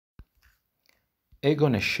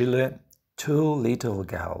Egon Schiele, Two Little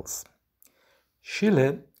Girls.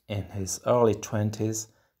 Schiele, in his early 20s,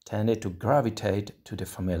 tended to gravitate to the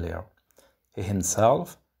familiar. He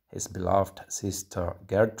himself, his beloved sister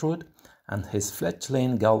Gertrude, and his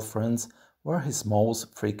fledgling girlfriends were his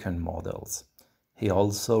most frequent models. He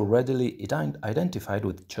also readily identified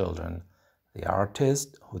with children. The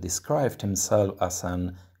artist, who described himself as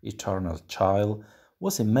an eternal child,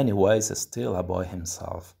 was in many ways still a boy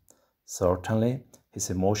himself. Certainly, his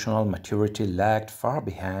emotional maturity lagged far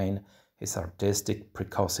behind his artistic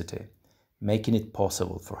precocity, making it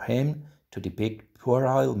possible for him to depict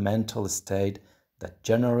puerile mental state that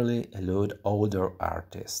generally elude older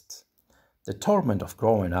artists. The torment of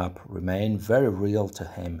growing up remained very real to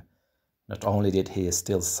him. Not only did he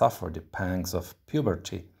still suffer the pangs of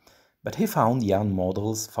puberty, but he found young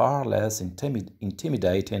models far less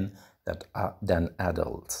intimidating than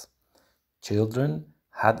adults. Children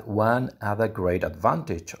had one other great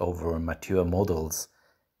advantage over mature models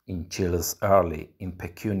in Schiele's early,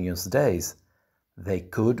 impecunious days. They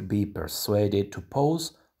could be persuaded to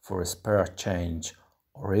pose for a spare change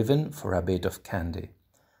or even for a bit of candy.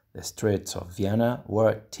 The streets of Vienna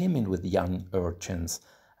were teeming with young urchins,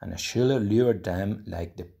 and Schiele lured them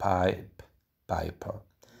like the Pied Piper.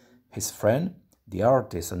 His friend, the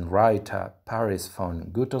artist and writer Paris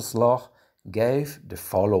von Gütersloh, gave the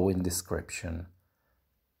following description.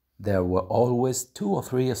 There were always 2 or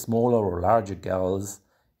 3 smaller or larger girls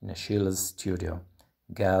in Schiele's studio,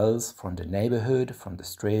 girls from the neighborhood, from the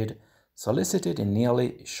street, solicited in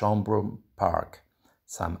nearly Schönbrunn Park,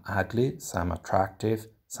 some ugly, some attractive,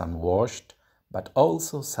 some washed, but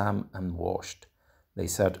also some unwashed. They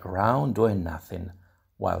sat around doing nothing,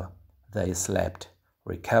 while they slept,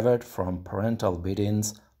 recovered from parental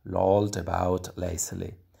beatings, lolled about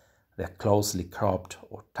lazily. Their closely cropped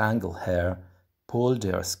or tangled hair pulled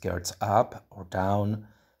their skirts up or down,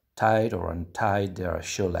 tied or untied their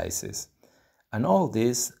shoelaces. And all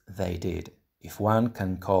this they did, if one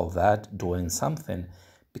can call that doing something,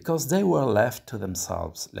 because they were left to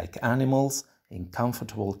themselves like animals in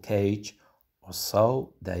comfortable cage, or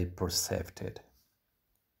so they perceived it.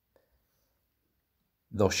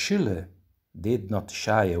 Though Schiele did not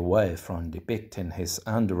shy away from depicting his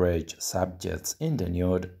underage subjects in the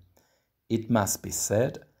nude, it must be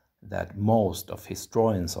said that most of his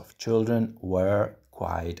drawings of children were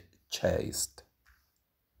quite chaste.